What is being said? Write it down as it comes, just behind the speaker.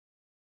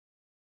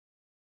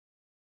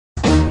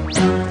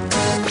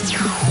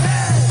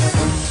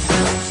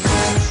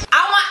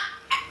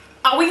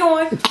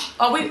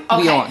Are we? Okay.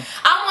 We on.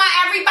 I want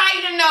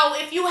everybody to know,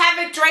 if you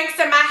having drinks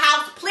in my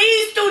house,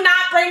 please do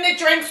not bring the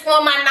drinks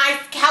on my nice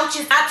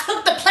couches. I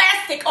took the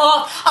plastic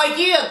off a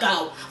year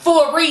ago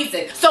for a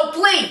reason. So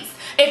please,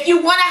 if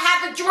you want to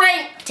have a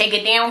drink, take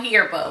it down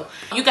here, boo.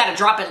 You got to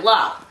drop it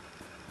low.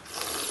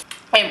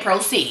 And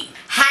proceed.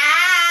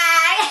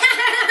 Hi!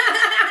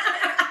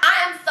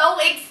 I am so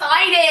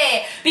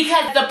excited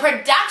because the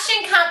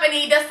production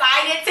company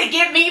decided to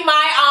give me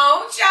my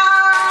own show.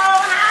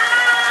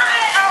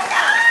 Hi! Oh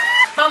God.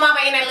 My mama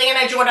in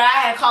Atlanta, Georgia, I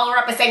had to call her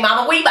up and say,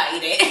 Mama, we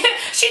made it.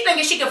 She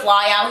thinking she could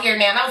fly out here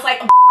now. And I was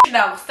like,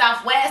 no,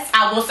 Southwest,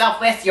 I will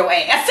Southwest your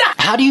ass.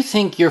 How do you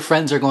think your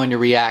friends are going to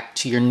react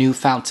to your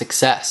newfound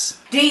success?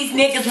 These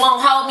niggas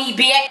won't hold me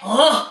back.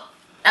 Ugh.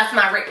 That's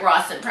my Rick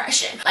Ross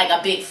impression. Like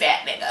a big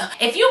fat nigga.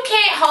 If you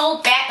can't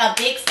hold back a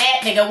big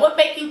fat nigga, what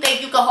make you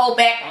think you can hold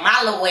back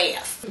my little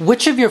ass?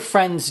 Which of your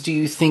friends do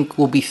you think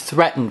will be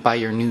threatened by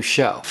your new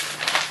show?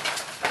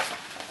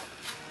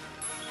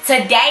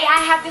 Today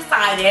I have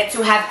decided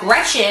to have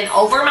Gretchen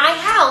over my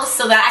house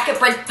so that I could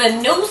break the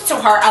news to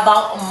her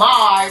about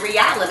my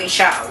reality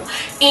show.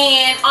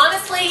 And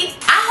honestly,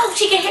 I hope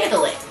she can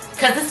handle it,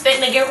 because it's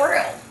fitting to get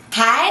real.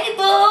 Hi,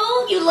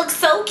 boo. You look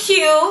so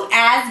cute,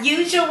 as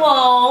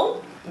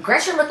usual.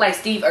 Gretchen looked like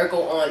Steve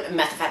Urkel on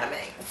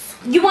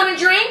methamphetamines. You want a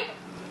drink?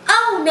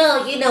 Oh,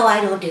 no, you know I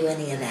don't do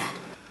any of that.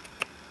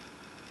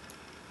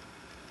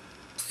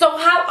 So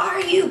how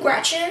are you,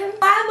 Gretchen?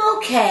 I'm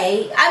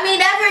okay. I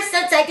mean, ever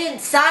since I didn't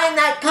sign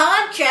that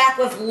contract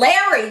with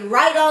Larry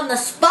right on the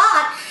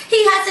spot,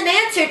 he hasn't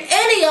answered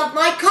any of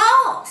my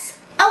calls.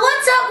 And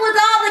what's up with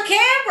all the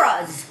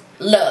cameras?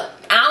 Look,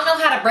 I don't know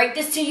how to break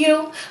this to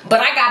you, but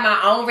I got my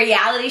own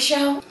reality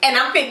show, and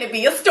I'm fitting to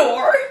be a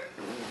star.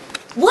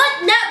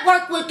 What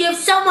network would give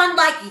someone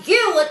like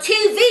you a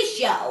TV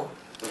show?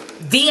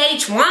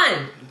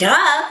 VH1,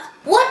 duh.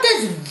 What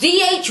does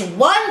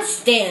VH1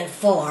 stand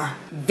for?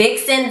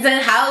 Vixens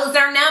and hoes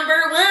are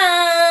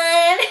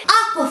 #1.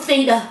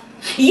 Aquafina,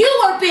 you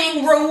are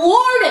being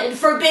rewarded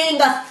for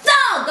being a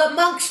thug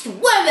amongst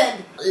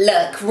women.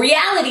 Look,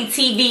 reality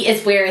TV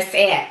is where it's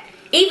at.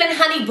 Even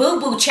Honey Boo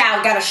Boo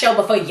Child got a show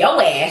before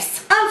your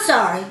ass. I'm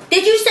sorry,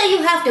 did you say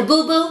you have to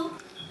boo-boo?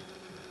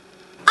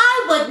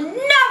 I would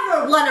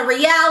never want a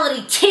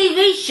reality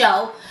TV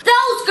show.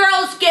 Those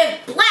girls give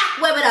black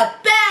women a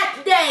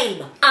bad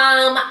name.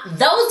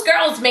 Those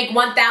girls make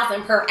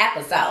 1,000 per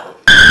episode.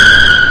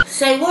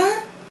 Say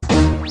what?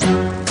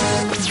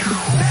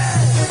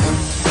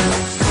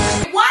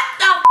 What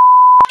the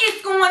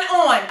is going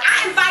on?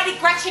 I invited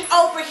Gretchen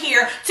over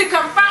here to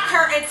confront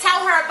her and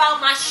tell her about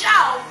my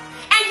show.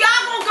 And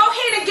y'all gonna go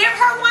ahead and give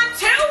her one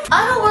too?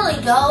 I don't really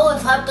know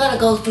if I'm gonna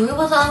go through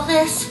with all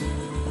this,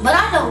 but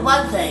I know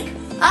one thing.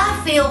 I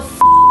feel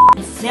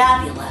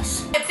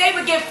fabulous. If they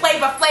would give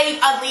Flavor Flav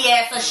ugly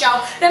ass a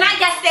show, then I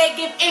guess they'd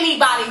give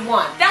anybody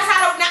one. That's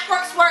how the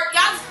networks work.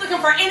 Y'all just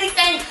looking for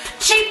anything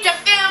cheap to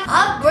film.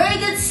 I'm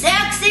bringing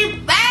sexy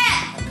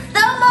back.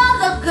 Them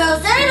other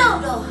girls, they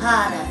don't know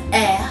how to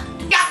act.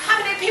 Y'all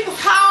coming in people's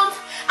homes.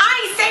 I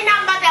ain't say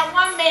nothing about that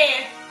one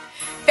man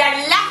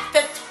that left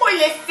the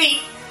toilet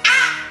seat.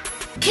 Ah!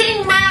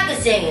 King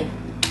Magazine.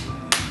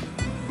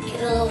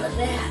 Get a load of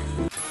that.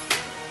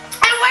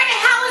 And where the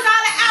hell is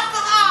all the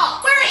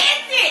alcohol? Where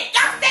is it?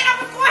 Y'all said I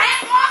was going to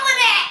have all of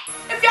that.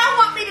 If y'all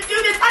want me to do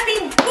this, I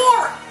need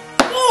more.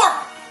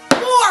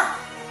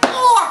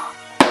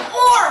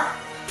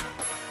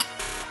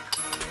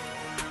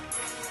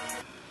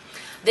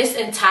 This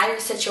entire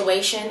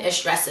situation is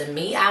stressing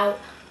me out.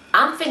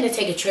 I'm finna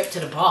take a trip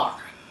to the bar.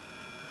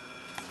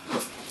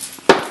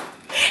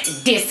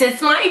 This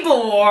is my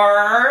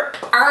bar.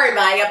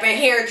 Everybody up in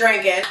here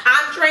drinking.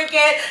 I'm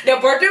drinking. The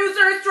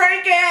producer's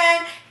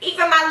drinking.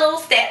 Even my little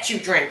statue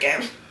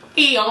drinking.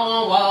 He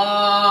on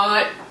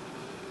what?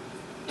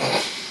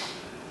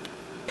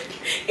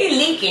 He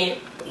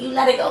leaking. You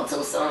let it go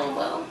too soon,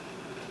 bro.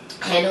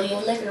 Handle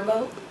your liquor,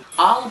 bro.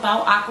 All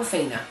About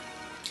Aquafina.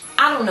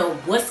 I don't know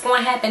what's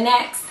going to happen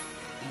next.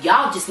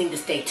 Y'all just need to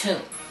stay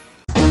tuned.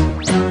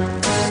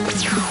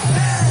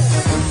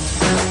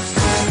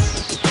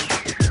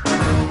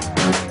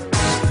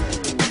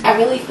 I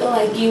really feel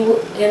like you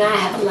and I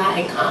have a lot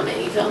in common,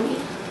 you feel me?